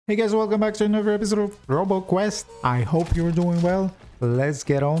Hey guys, welcome back to another episode of Roboquest. I hope you're doing well. Let's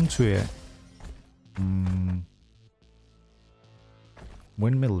get on to it.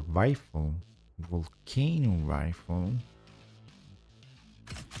 Windmill rifle. Volcano rifle.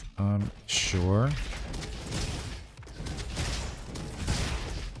 Sure.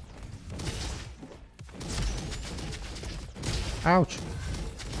 Ouch.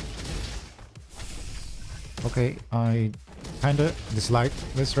 Okay, I kinda dislike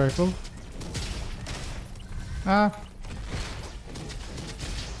this rifle. Ah.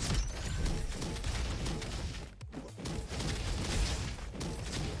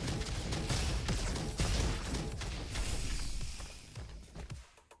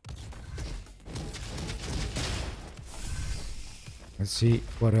 Let's see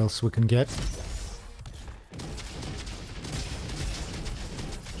what else we can get.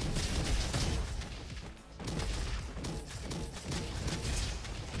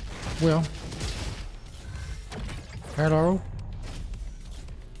 Well, hello.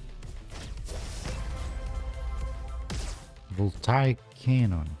 Voltaic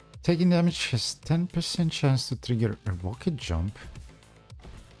cannon. Taking damage has 10% chance to trigger a rocket jump.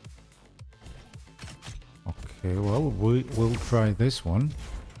 Okay, well, we'll try this one.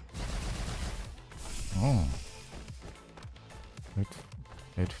 Oh.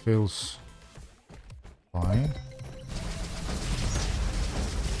 It feels fine.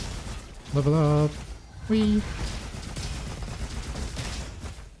 Level up. Whee.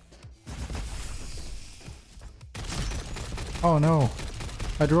 Oh no.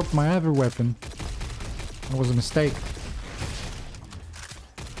 I dropped my other weapon. It was a mistake.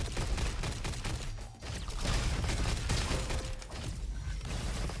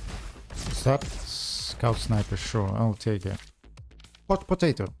 Is that scout sniper? Sure, I'll take it. Hot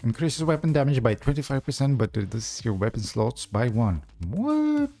potato. Increases weapon damage by 25%, but reduces your weapon slots by 1.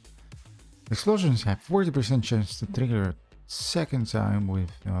 What? Explosions have 40% chance to trigger second time with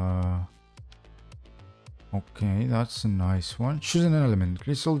okay, that's a nice one. Choose an element.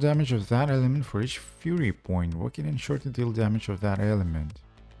 Increase all damage of that element for each fury point. Rocket and short to deal damage of that element.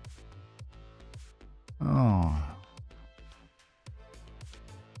 Oh.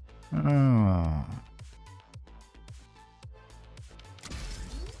 Oh.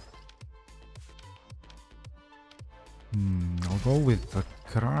 I'll go with the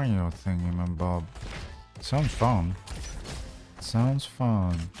cryo thingy, my bob. Sounds fun. Sounds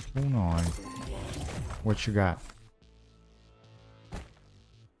fun. Who knows? What you got?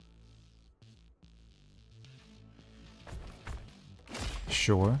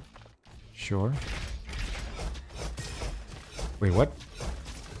 Sure. Sure. Wait, what?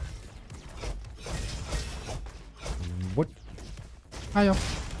 What? Hiya.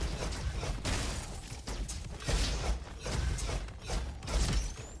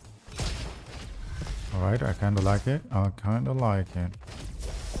 Alright, I kinda like it. I kinda like it.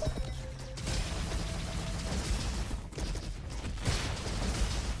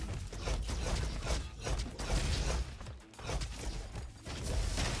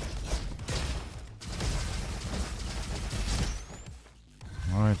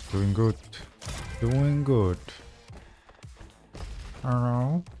 Alright, doing good. Doing good.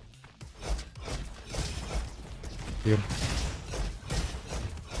 Hello? Here.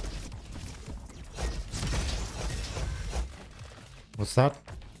 What's that?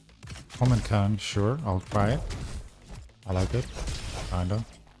 Comment can, sure, I'll try it. I like it. Kinda.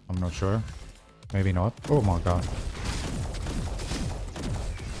 I'm not sure. Maybe not. Oh my god.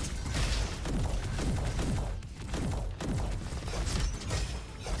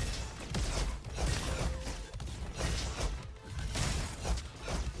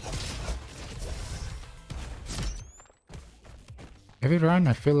 Every run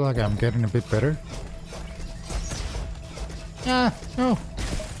I feel like I'm getting a bit better. Ah, no.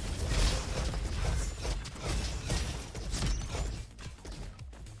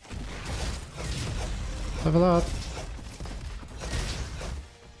 Level up.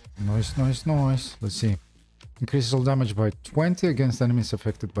 Nice, nice, nice. Let's see. Increases all damage by 20 against enemies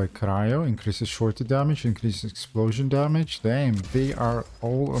affected by cryo. Increases shorty damage. Increases explosion damage. Damn, they are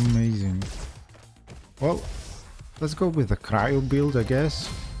all amazing. Well, let's go with the cryo build, I guess.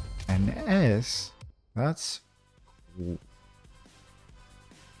 And S, that's...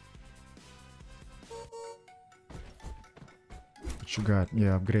 What you got?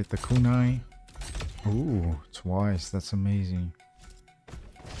 Yeah, upgrade the kunai. Ooh, twice. That's amazing.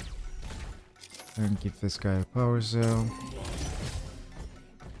 And give this guy a power cell.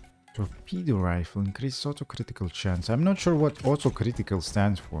 Torpedo rifle. Increase auto critical chance. I'm not sure what auto critical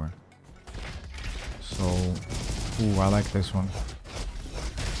stands for. So, ooh, I like this one.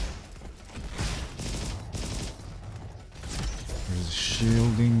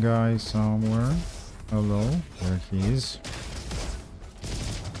 shielding guy somewhere. Hello, there he is.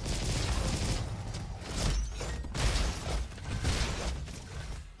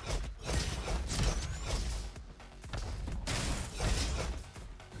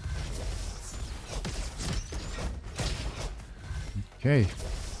 Okay.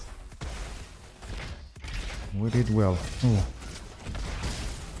 We did well. Oh.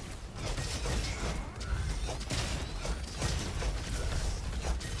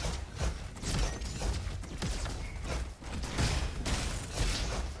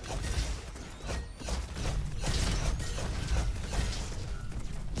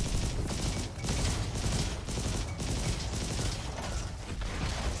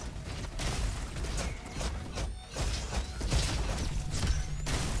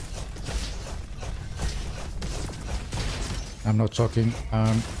 I'm not talking.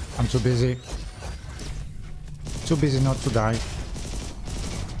 I'm too busy. Too busy not to die.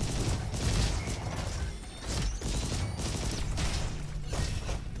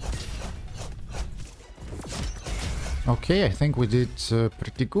 Okay, I think we did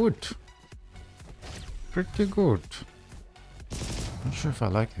pretty good. Pretty good. Not sure if I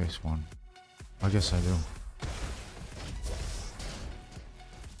like this one. I guess I do.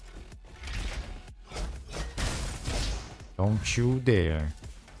 Don't you dare.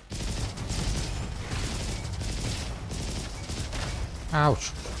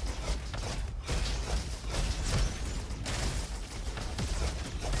 Ouch.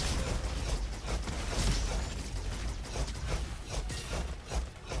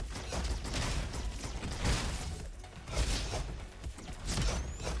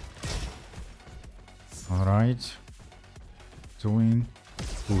 All right. Doing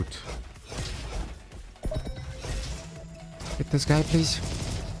good. Hit this guy, please.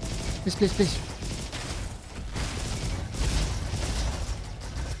 Please, please, please.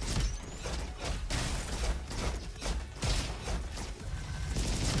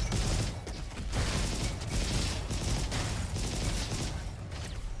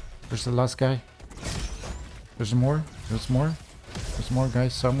 There's the last guy. There's more. There's more. There's more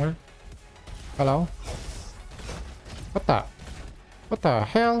guys somewhere. Hello? What the? What the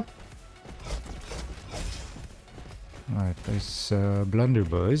hell? Alright, there's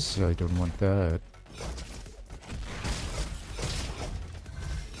blunderbuss. I don't want that.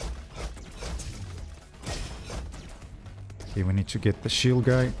 Okay, we need to get the shield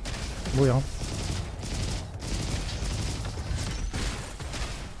guy. Oh yeah.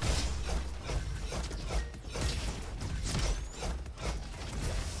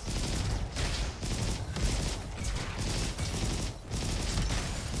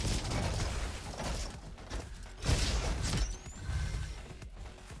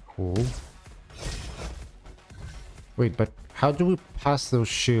 Cool. Wait, but how do we pass those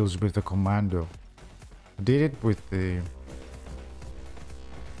shields with the commando? I did it with the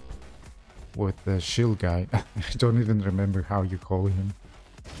shield guy. I don't even remember how you call him.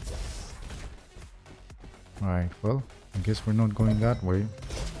 Alright, well, I guess we're not going that way.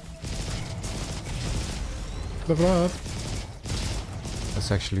 Level up.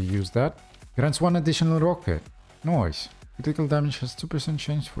 Let's actually use that. Grants one additional rocket. Nice. Critical damage has 2%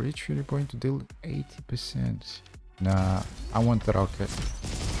 chance for each fury point to deal 80%. Nah, I want the rocket.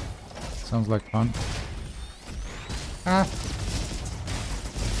 Sounds like fun. Ah!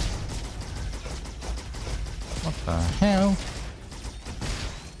 What the hell?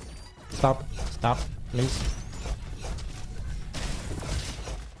 Stop. Stop, please.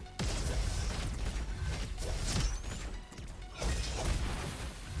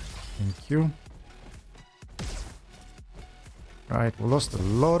 Thank you. Right, we lost a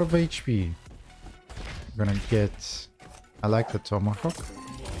lot of HP. I'm gonna get... I like the tomahawk.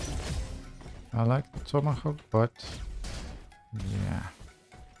 I like the tomahawk, but... yeah.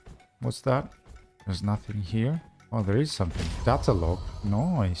 What's that? There's nothing here. Oh, there is something. That's a log.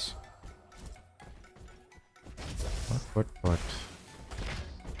 Nice. What?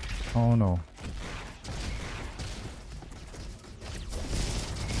 Oh no.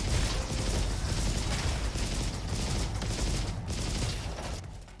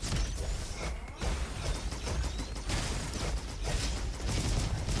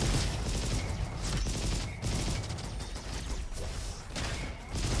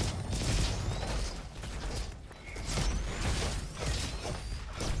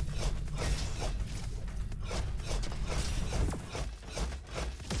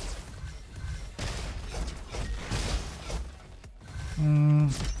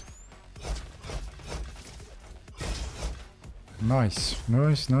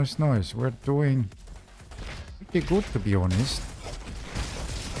 Nice. We're doing pretty good, to be honest.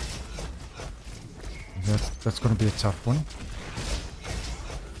 that's gonna be a tough one.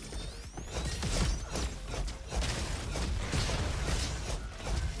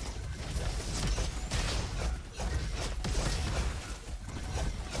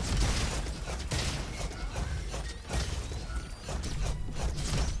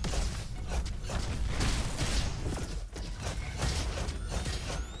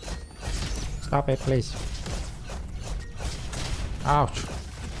 Stop it, please. Ouch.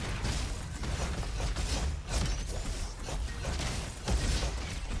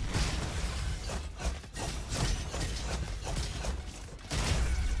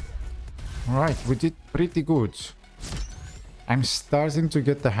 Alright, we did pretty good. I'm starting to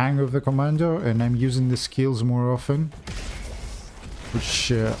get the hang of the commando and I'm using the skills more often,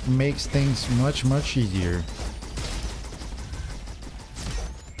 which makes things much easier.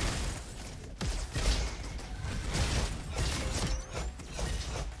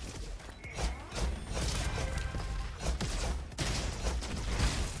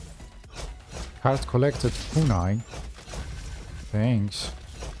 Card collected kunai. Thanks.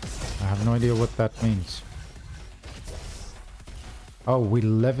 I have no idea what that means. Oh, we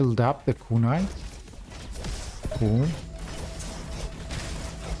leveled up the kunai? Cool.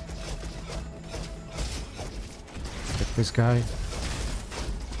 Get this guy.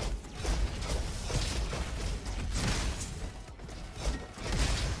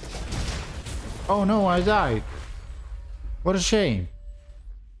 Oh no, I died. What a shame.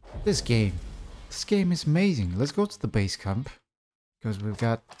 This game is amazing. Let's go to the base camp. Because we've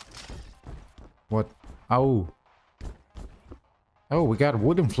got... What? Oh. Oh, we got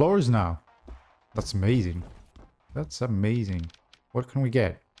wooden floors now. That's amazing. That's amazing. What can we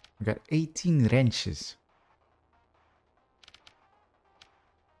get? We got 18 wrenches.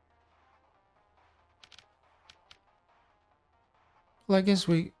 Well, I guess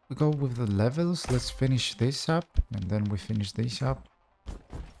we go with the levels. Let's finish this up. And then we finish this up.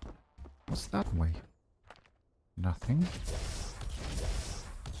 What's that way? Nothing.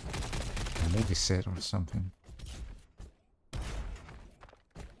 Maybe set or something.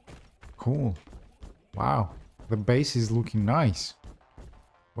 Cool. Wow. The base is looking nice.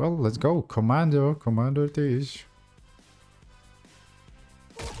 Well, let's go. Commando. Commando it is.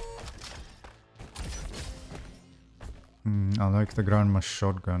 I like the grandma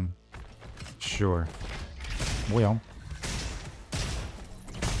shotgun. Sure. Well.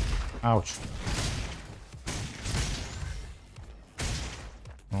 Ouch.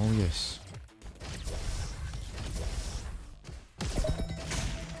 Oh, yes.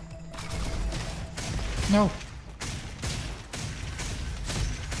 No.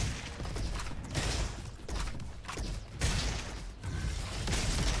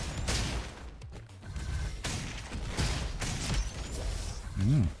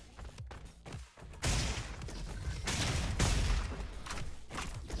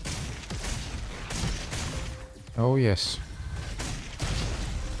 Oh, yes.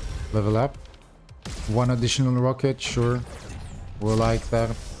 Level up. One additional rocket, sure. We'll like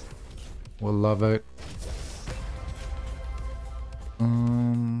that. We'll love it.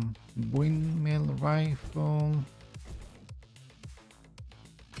 Windmill rifle.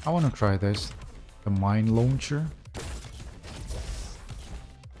 I want to try this. The mine launcher.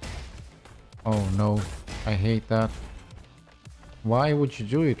 Oh no, I hate that. Why would you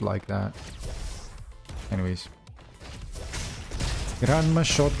do it like that? Anyways. Grandma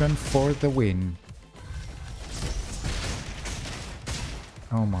shotgun for the win.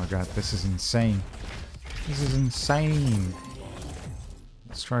 Oh my god, this is insane. This is insane.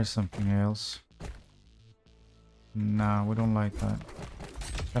 Let's try something else. Nah, we don't like that.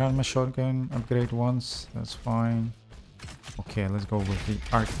 Grandma shotgun, upgrade once, that's fine. Okay, let's go with the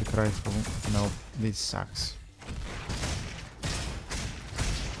Arctic rifle. No, this sucks.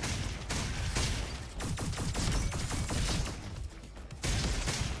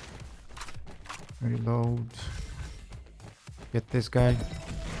 Reload. Get this guy.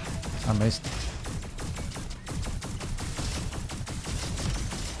 I missed.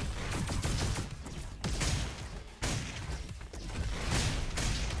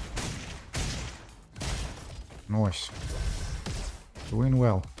 Nice. Doing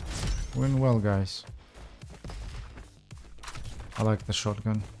well. Doing well, guys. I like the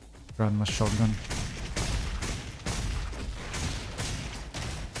shotgun. Grandma shotgun.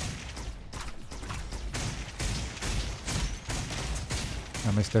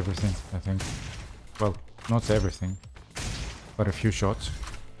 I missed everything, I think. Well, not everything, but a few shots.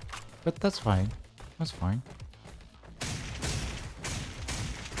 But that's fine. That's fine.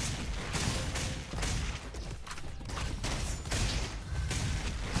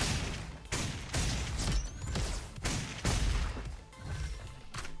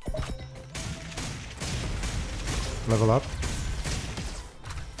 level up.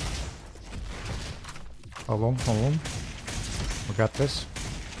 Hold on, hold on. We got this.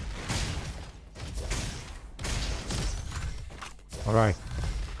 Alright,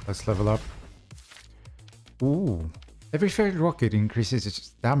 let's level up. Ooh. Every failed rocket increases its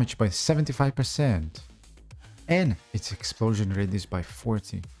damage by 75%. And its explosion radius by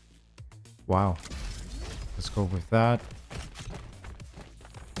 40. Wow. Let's go with that.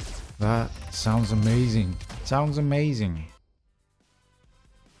 That sounds amazing. Sounds amazing.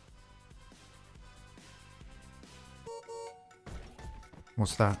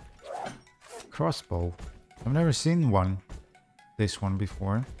 What's that? Crossbow. I've never seen one. This one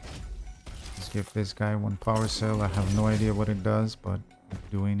before. Let's give this guy one power cell. I have no idea what it does, but I'm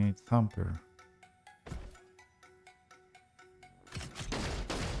doing a thumper.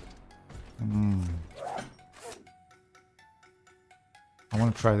 I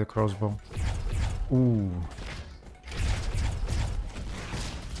want to try the crossbow. Ooh.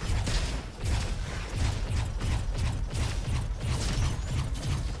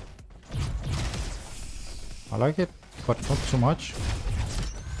 I like it, but not too much.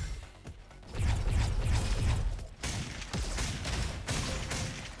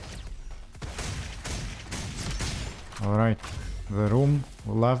 Alright, the room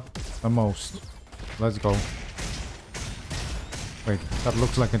we love the most. Let's go. Wait, that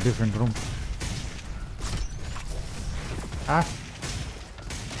looks like a different room. Ah!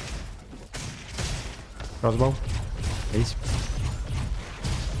 Crossbow, please.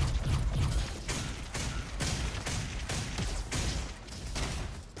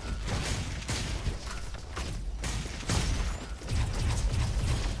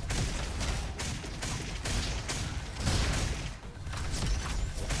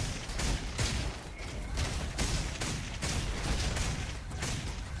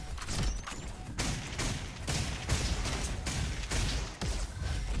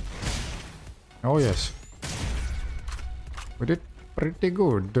 Oh yes, we did pretty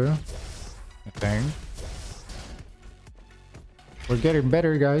good, I think. We're getting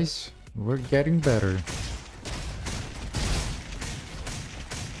better, guys. We're getting better.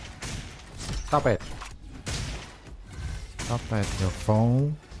 Stop it. Stop at your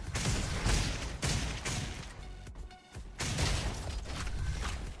phone.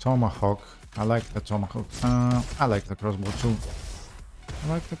 Tomahawk. I like the tomahawk. I like the crossbow too. I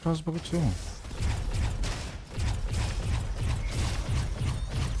like the crossbow too.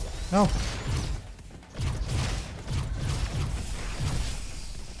 No.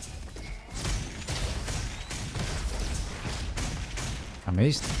 I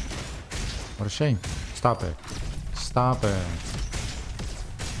missed. What a shame. Stop it. Stop it.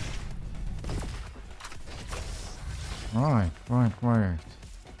 Right.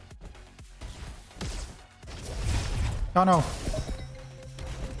 Oh no.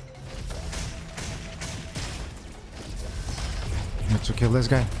 Need to kill this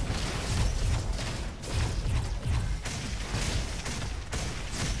guy.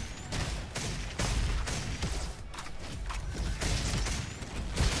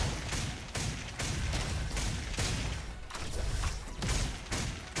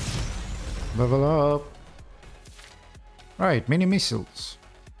 Level up. Right, mini missiles.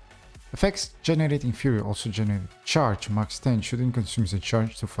 Effects generating fury also generate charge. Max 10 shouldn't consume the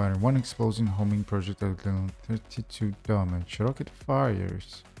charge to fire one explosive homing projectile dealing 32 damage. Rocket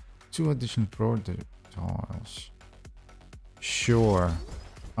fires 2 additional projectiles. Sure,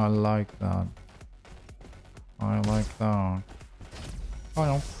 I like that. I like that. I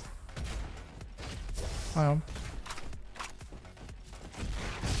know. I know.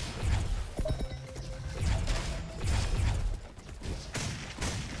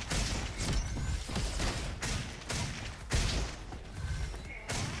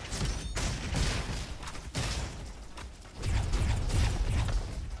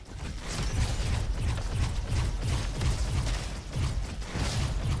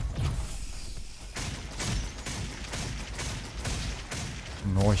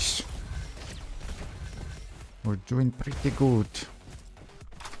 Nice. We're doing pretty good.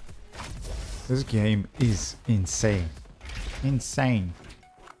 This game is insane. Insane.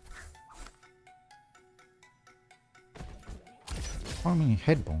 Farming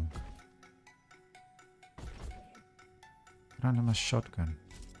headbong. Random shotgun.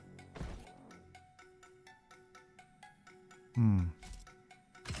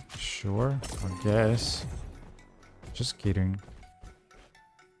 Sure, I guess. Just kidding.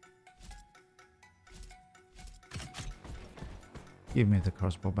 Give me the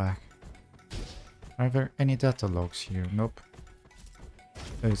crossbow back. Are there any data logs here? Nope.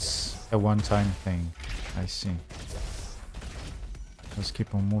 It's a one-time thing. I see. let's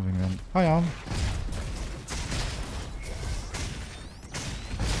keep on moving then. Hi on.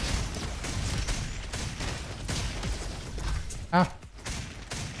 Ah.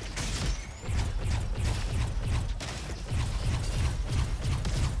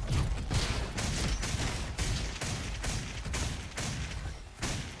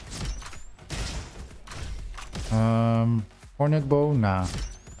 Hornet bow? Nah.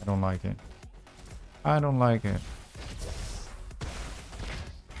 I don't like it. I don't like it.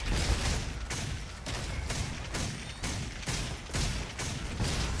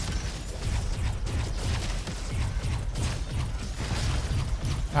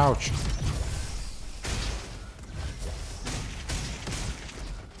 Ouch.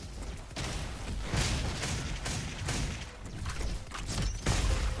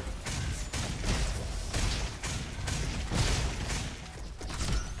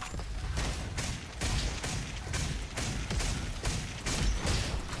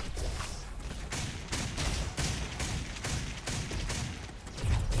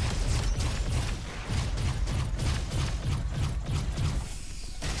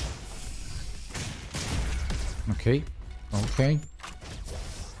 Okay, okay.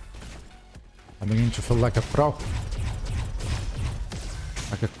 I'm beginning to feel like a pro.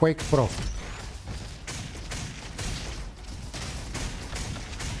 Like a Quake pro.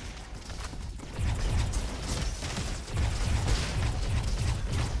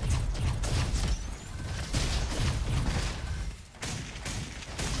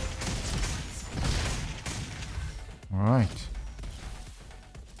 All right.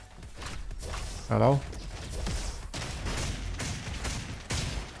 Hello?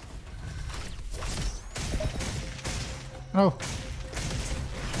 No.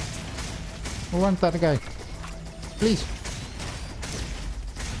 Who wants that guy? Please.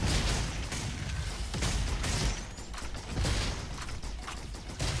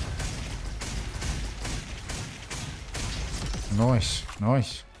 Nice,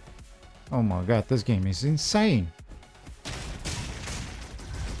 nice. Oh my god, this game is insane.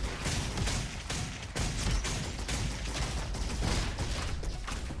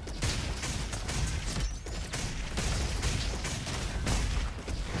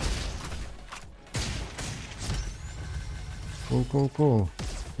 Cool, cool, cool.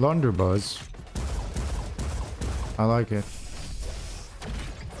 Blunderbuss. I like it.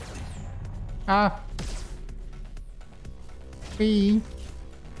 Ah! Wee!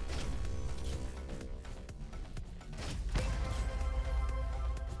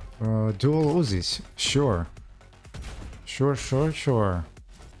 Dual Uzis. Sure. Sure, sure, sure.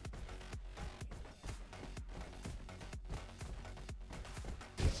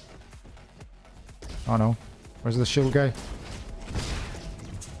 Oh no. Where's the shield guy?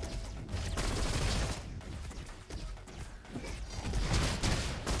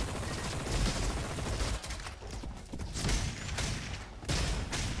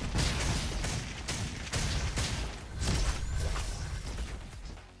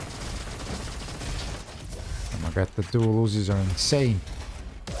 The dual Uzis are insane.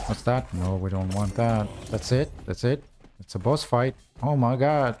 What's that? No, we don't want that. That's it. That's it. It's a boss fight. Oh my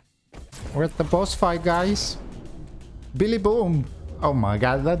god. We're at the boss fight, guys. Billy Boom. Oh my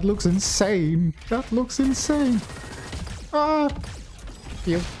god, that looks insane. That looks insane. Ah.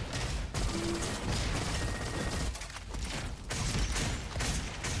 Heal.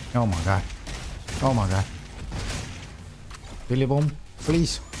 Oh my god. Oh my god. Billy Boom.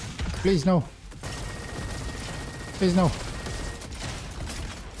 Please. Please, no. Please, no.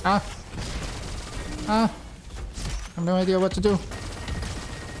 Ah. Ah. I have no idea what to do.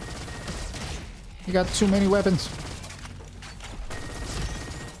 You got too many weapons.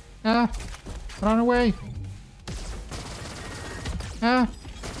 Ah. Run away. Ah.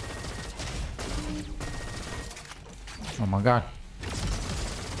 Oh my god.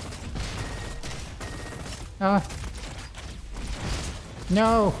 Ah.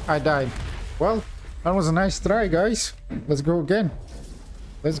 No, I died. Well, that was a nice try, guys. Let's go again.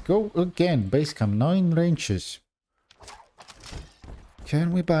 Let's go again. Base camp 9 ranges.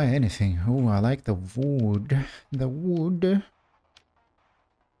 Can we buy anything? Oh, I like the wood. The wood.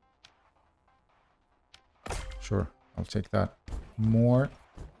 Sure, I'll take that. More.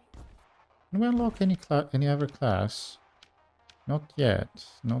 Can we unlock any other class? Not yet.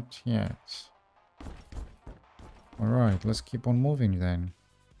 Not yet. Alright, let's keep on moving then.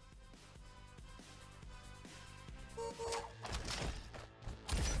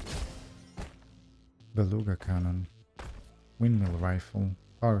 Beluga cannon, windmill rifle,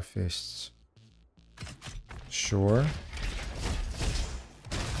 power fists. Sure.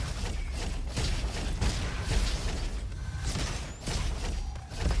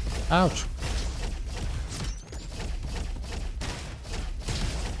 Ouch.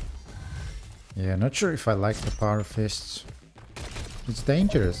 Yeah, not sure if I like the power fists. It's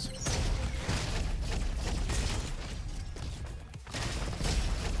dangerous.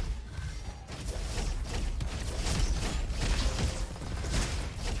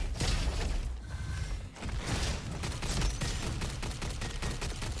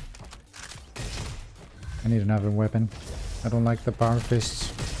 I need another weapon. I don't like the power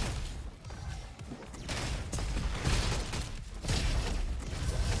fists.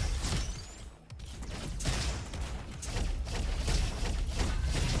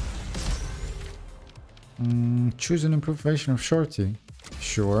 Choose an improved version of Shorty.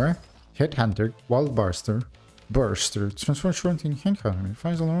 Sure. Headhunter, Wildburster, Burster. Transform Shorty in Headhunter. It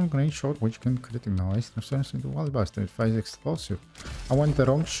fires a long range shot which can critical noise. Transforms into Wildburster. It fires explosive. I want the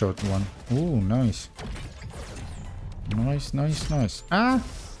long shot one. Ooh, nice. Nice, nice, nice. Ah!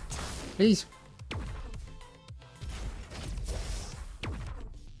 Please.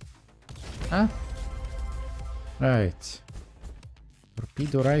 Ah! Right.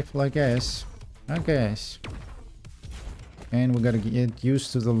 Torpedo rifle, I guess. And we gotta get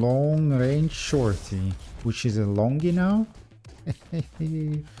used to the long range Shorty, which is a longie now.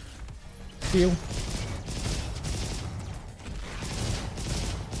 Phew.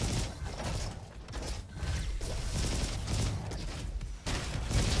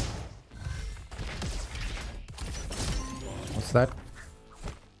 What's that?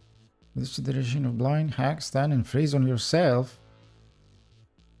 This is the direction of blind, hack, stand, and freeze on yourself.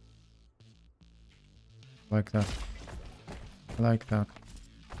 Like that. Like that.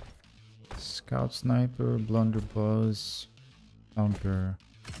 Scout sniper, blunderbuss, counter.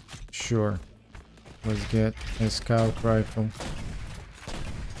 Sure. Let's get a scout rifle.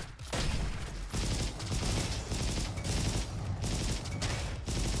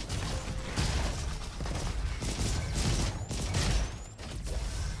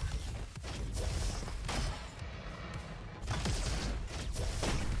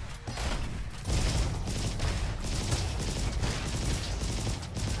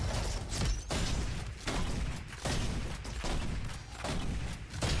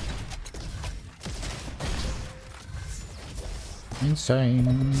 Insane.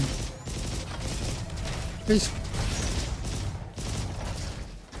 Please.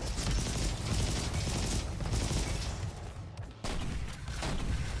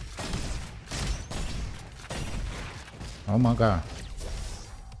 Oh my god.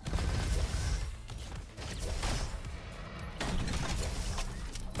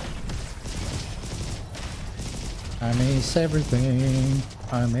 I missed everything.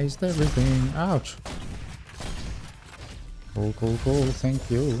 I missed everything. Ouch. Cool, cool, cool.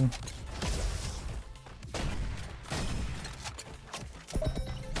 Thank you.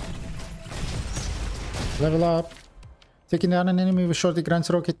 Level up. Taking down an enemy with Shorty grants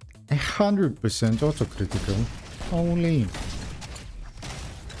rocket 100% autocritical. Holy.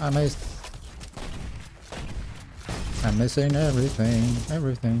 I'm missing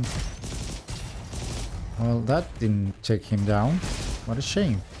everything. Well, that didn't take him down. What a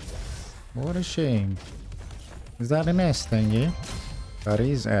shame. What a shame. Is that an S thingy? That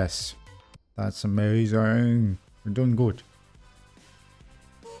is S. That's amazing. We're doing good.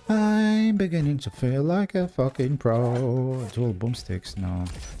 I'm beginning to feel like a fucking pro. Dual boomsticks now.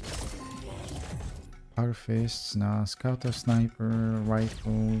 Power fists now. Scout or sniper.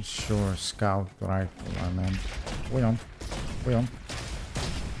 Rifle. Sure. Scout rifle. I mean. We on.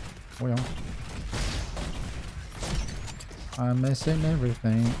 I'm missing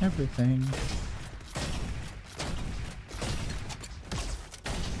everything.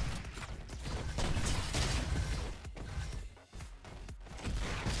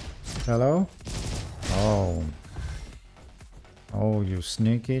 Hello? Oh. Oh, you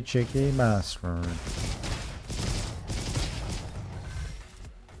sneaky cheeky bastard.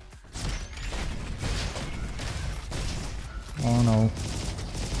 Oh no.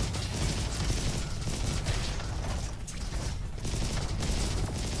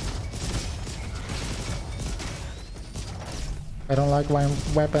 I don't like my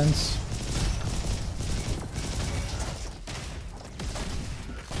weapons.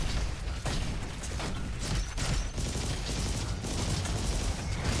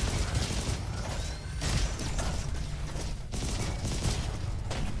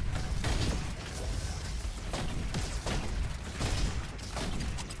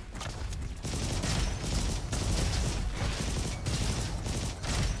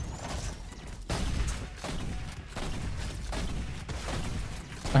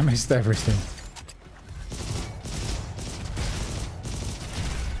 I missed everything.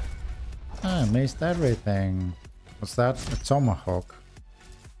 I missed everything. What's that? A tomahawk.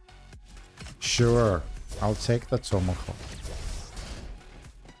 Sure, I'll take the tomahawk.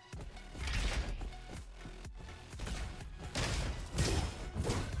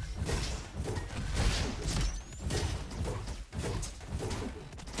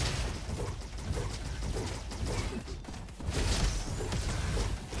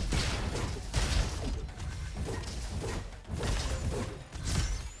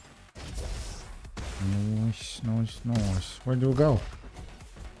 Nice, nice, nice. Where do we go?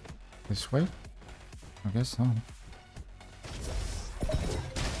 This way? I guess so.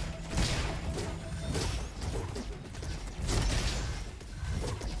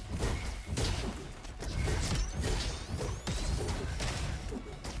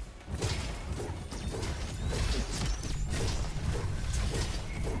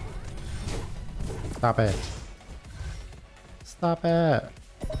 Stop it. Stop it.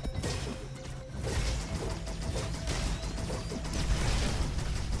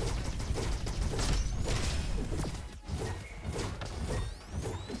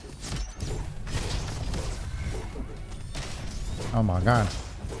 Oh my god.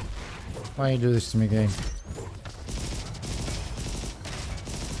 Why you do this to me, game?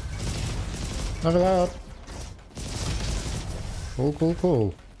 Level up. Cool, cool,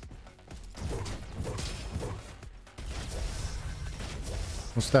 cool.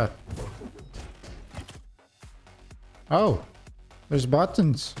 What's that? Oh, there's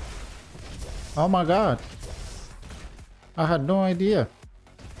buttons. Oh my god. I had no idea.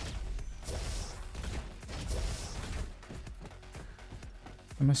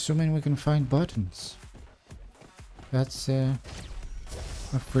 I'm assuming we can find buttons. That's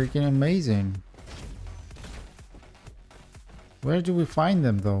freaking amazing. Where do we find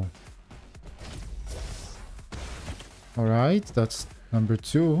them though? Alright, that's number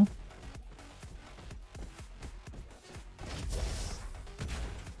 2.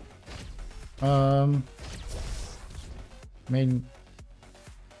 I mean,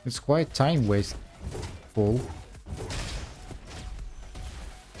 it's quite time wasteful.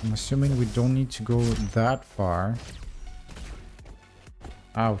 I'm assuming we don't need to go that far.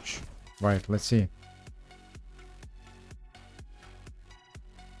 Ouch. Right, let's see.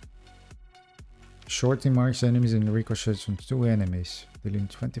 Shorty marks enemies and ricochets on 2 enemies, dealing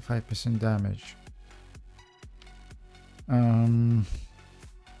 25% damage.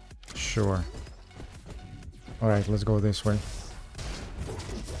 Sure. Alright, let's go this way.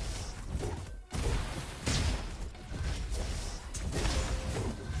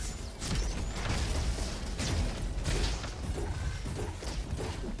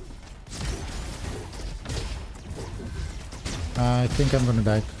 I think I'm gonna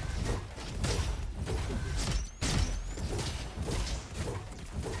die.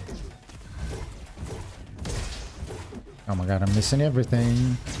 Oh my god, I'm missing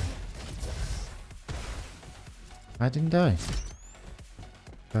everything. I didn't die.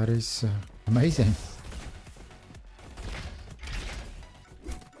 That is amazing.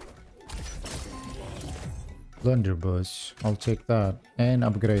 Blunderbuss. I'll take that. And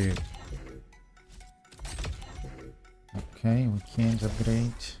upgrade. Okay, we can't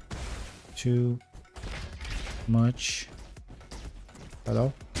upgrade too much.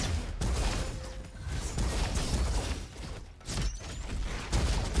 Hello?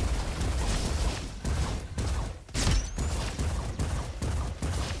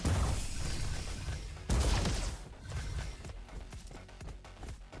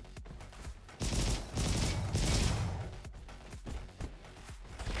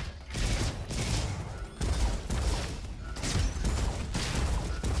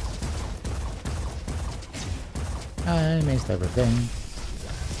 I missed everything.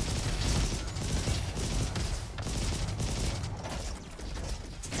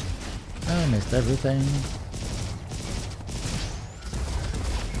 I missed everything.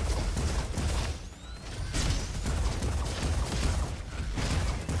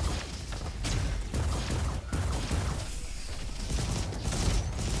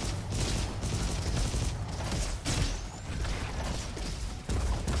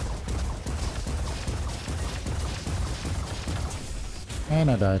 And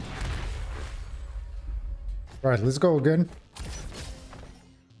I died. Right, let's go again.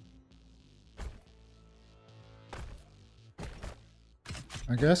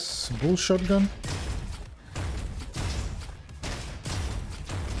 I guess bull shotgun.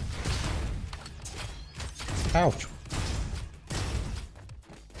 Ouch.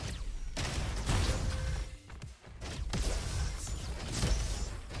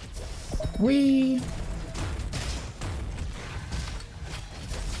 Whee!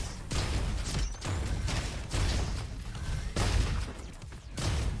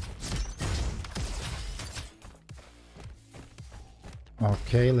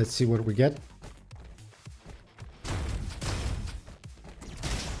 Okay, let's see what we get.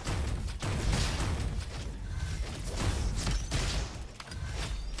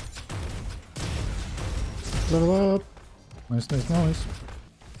 Level up. Nice, nice, nice.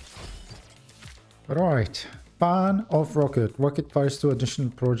 Right. Fan of rocket. Rocket fires 2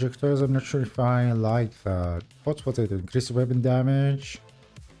 additional projectiles. I'm not sure if I like that. What's what it? Increase weapon damage.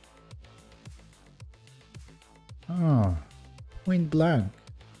 Oh. Point blank.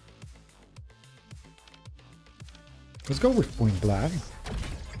 Let's go with point blank.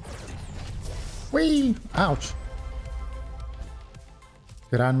 Whee! Ouch.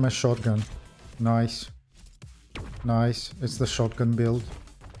 Grandma shotgun. Nice. Nice. It's the shotgun build.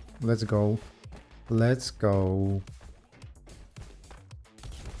 Let's go. Let's go.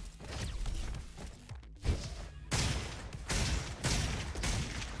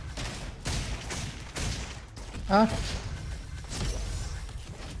 Ah.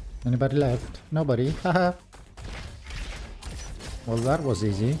 Anybody left? Nobody. Haha. Well, that was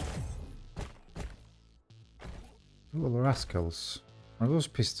easy. Little rascals. Are those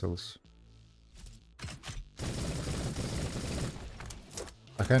pistols?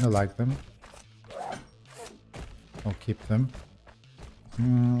 I kind of like them. I'll keep them.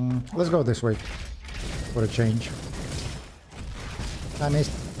 Let's go this way for a change. I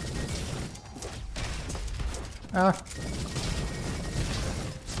missed. Ah.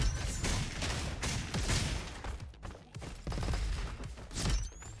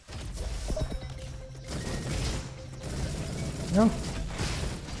 No.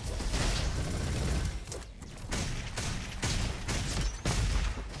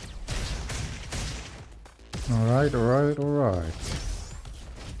 Alright, alright, alright.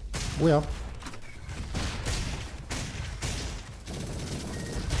 Well.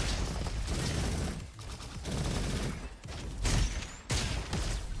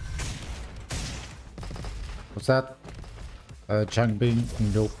 What's that? Chang Bing?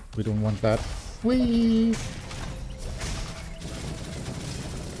 Nope, we don't want that. Whee!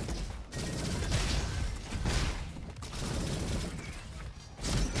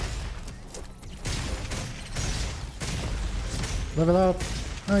 Level up.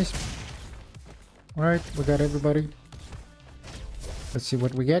 Nice. Alright, we got everybody. Let's see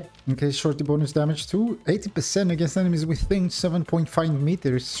what we get. Okay, shorty bonus damage too. 80% against enemies within 7.5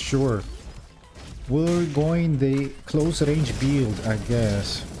 meters. Sure. We're going the close range build, I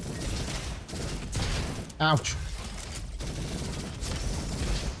guess. Ouch.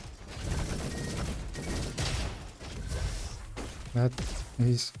 That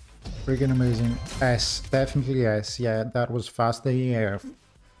is freaking amazing. S, definitely S. Yeah, that was fast AF.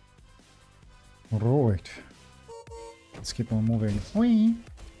 Right. Let's keep on moving. Whee!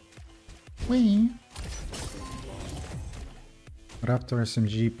 Whee! Raptor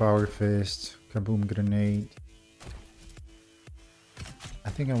SMG, Power Fist, Kaboom Grenade. I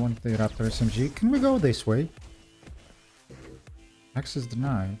think I want the Raptor SMG. Can we go this way? Access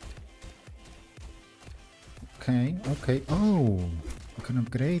denied. Okay, okay. Oh! We can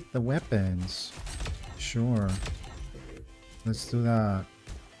upgrade the weapons. Sure. Let's do that.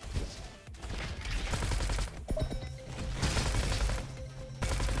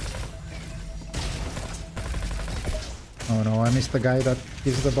 Oh no, I missed the guy that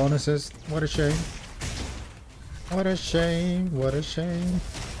gives the bonuses. What a shame. What a shame. What a shame.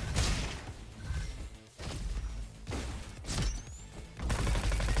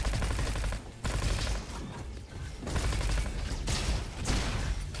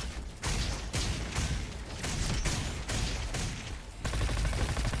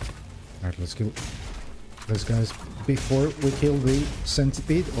 Alright, let's kill these guys before we kill the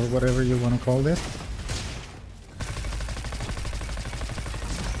centipede or whatever you want to call this.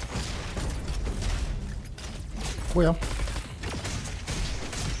 Well.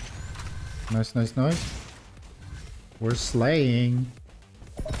 Nice, nice, nice. We're slaying.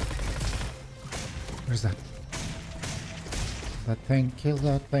 Where's that? That thing, kill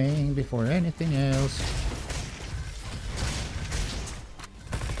that thing before anything else.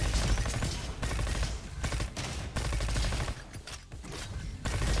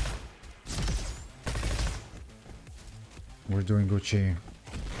 We're doing Gucci.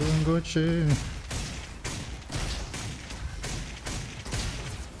 Doing Gucci.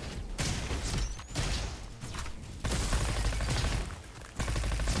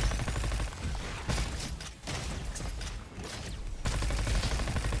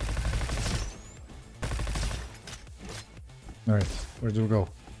 Alright, where do we go?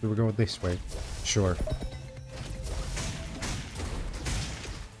 Do we go this way? Sure.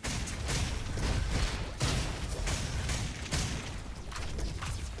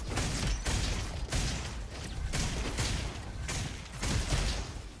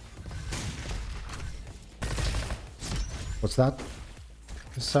 What's that?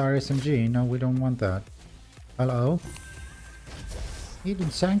 Sorry, SMG. No, we don't want that. Hello?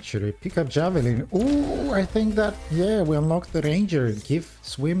 Hidden Sanctuary. Pick up Javelin. Ooh, I think that... Yeah, we unlocked the Ranger. Give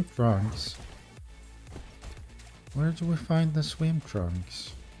swim trunks. Where do we find the swim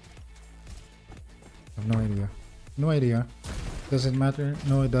trunks? I have no idea. No idea. Does it matter?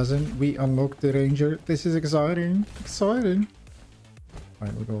 No, it doesn't. We unlocked the Ranger. This is exciting. Exciting.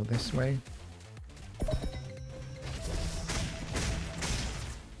 Alright, we'll go this way.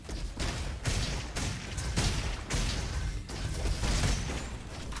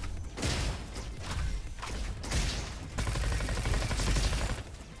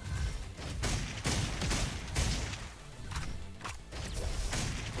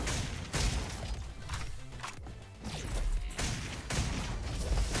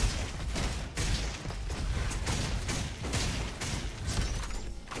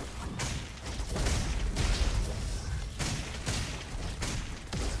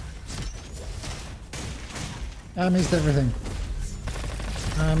 I missed everything.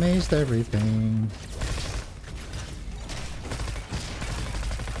 I missed everything.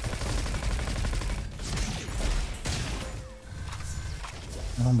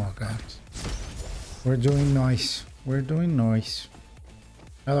 Oh my god. We're doing nice. We're doing nice.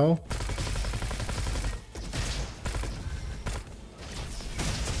 Hello?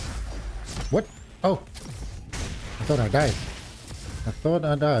 What? Oh! I thought I died. I thought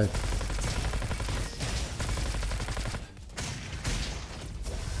I died.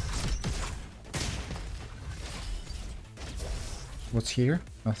 What's here?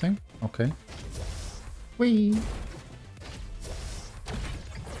 Nothing? Okay. Whee!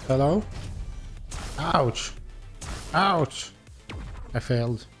 Hello? Ouch! Ouch! I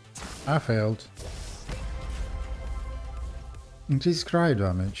failed. I failed. Increase cry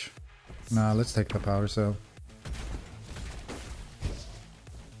damage. Nah, let's take the power cell.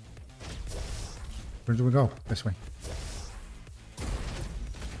 Where do we go? This way.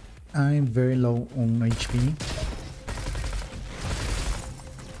 I'm very low on HP.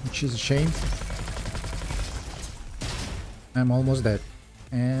 Which is a shame. I'm almost dead.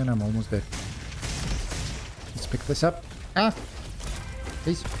 And I'm almost dead. Let's pick this up. Ah!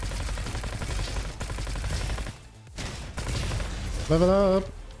 Please. Level up!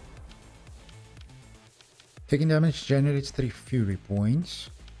 Taking damage generates 3 fury points.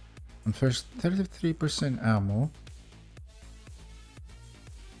 And first 33% ammo.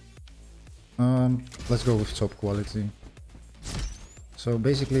 Let's go with top quality. So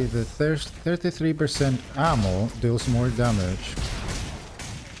basically the first 33% ammo deals more damage.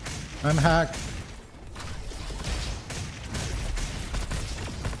 I'm hacked.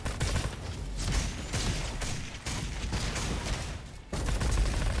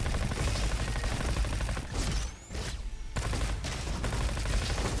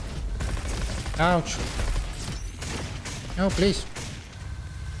 Ouch. No, please.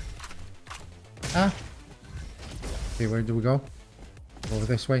 Ah. Okay, where do we go? Over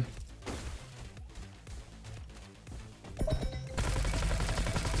this way.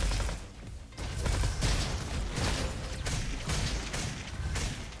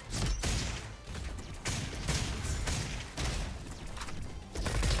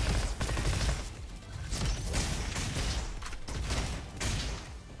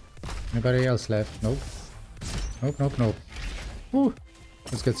 Anybody else left? Nope. Nope, nope, nope. Woo.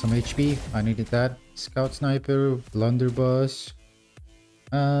 Let's get some HP. I needed that. Scout Sniper, Blunderbuss.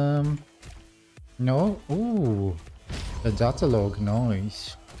 No. Ooh. The data log.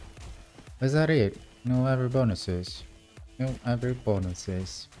 Nice. Is that it? No other bonuses. No other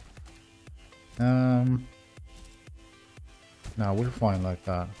bonuses. No, we're fine like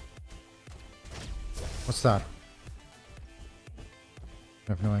that. What's that? I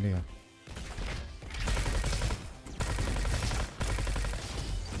have no idea.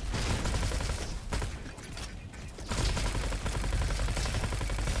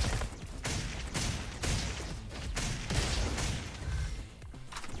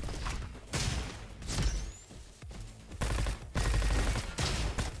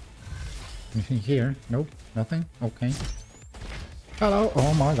 Anything here? Nope, nothing. Okay. Hello.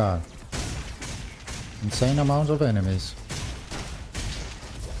 Oh my god. Insane amounts of enemies.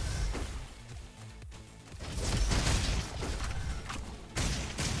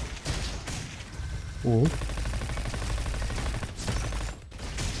 Ooh.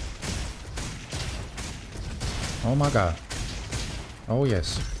 Oh my god. Oh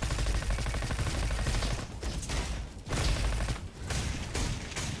yes.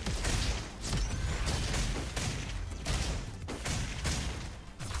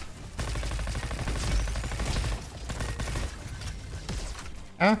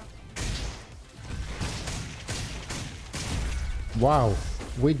 Ah. Wow.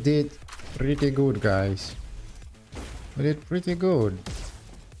 We did pretty good, guys. We did pretty good.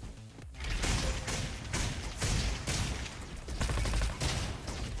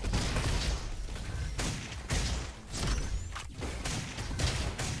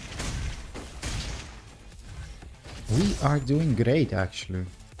 We are doing great, actually.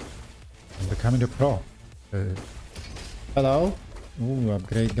 I'm becoming a pro. Hello? Ooh,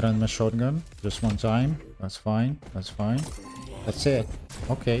 upgrade Grandma Shotgun. Just one time. That's fine. That's fine. That's it.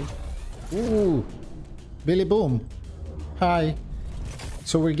 Okay. Ooh. Billy Boom. Hi.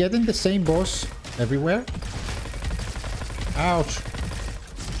 So we're getting the same boss everywhere? Ouch.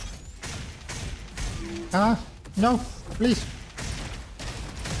 Ah, no. Please.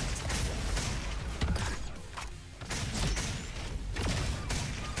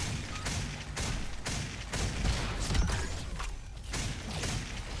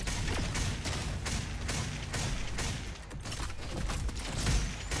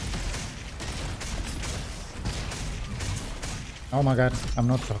 Oh my god, I'm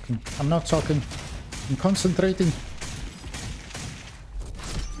not talking. I'm not talking. I'm concentrating.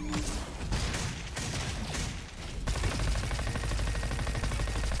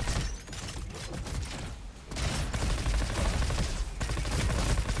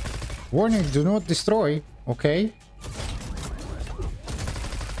 Warning, do not destroy. Okay.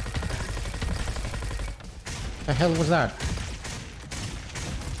 The hell was that?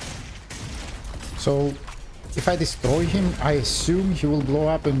 So, if I destroy him, I assume he will blow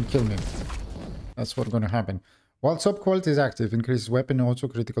up and kill me. That's what's gonna happen. While sub quality is active, increases weapon auto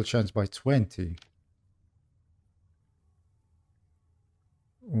critical chance by 20.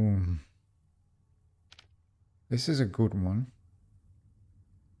 This is a good one.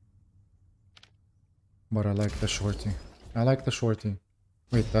 But I like the shorty. I like the shorty.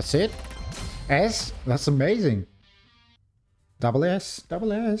 Wait, that's it? S? That's amazing. Double S.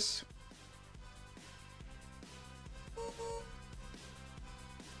 Double S.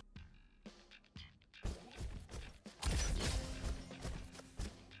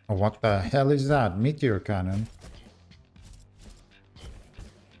 Oh, what the hell is that? Meteor cannon.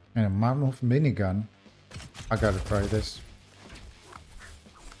 And a mammoth minigun. I gotta try this.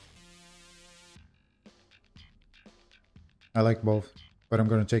 I like both, but I'm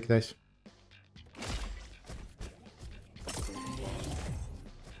gonna take this.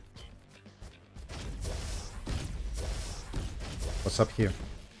 What's up here?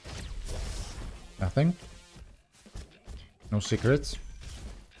 Nothing? No secrets?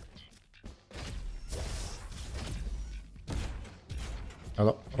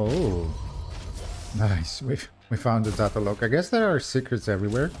 Hello? Oh. Nice. We found the data log. I guess there are secrets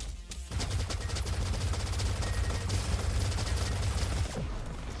everywhere.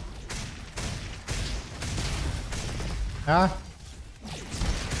 Ah.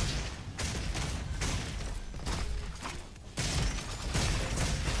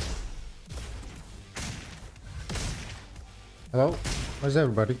 Hello? Where's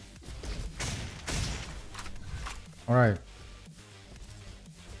everybody? Alright.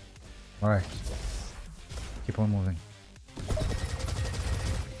 Alright. Keep on moving.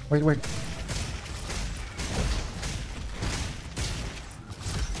 Wait, wait.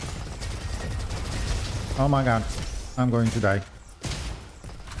 Oh my god. I'm going to die.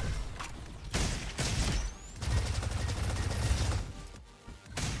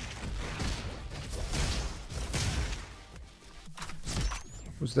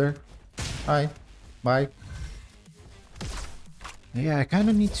 Who's there? Hi. Bye. Yeah, I kind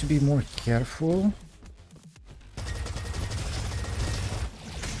of need to be more careful.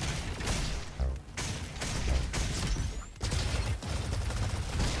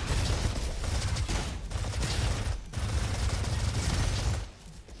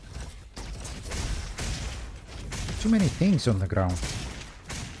 Too many things on the ground.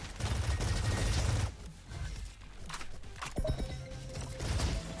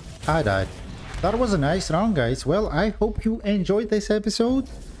 I died. That was a nice round, guys. Well, I hope you enjoyed this episode,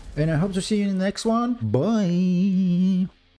 and I hope to see you in the next one. Bye!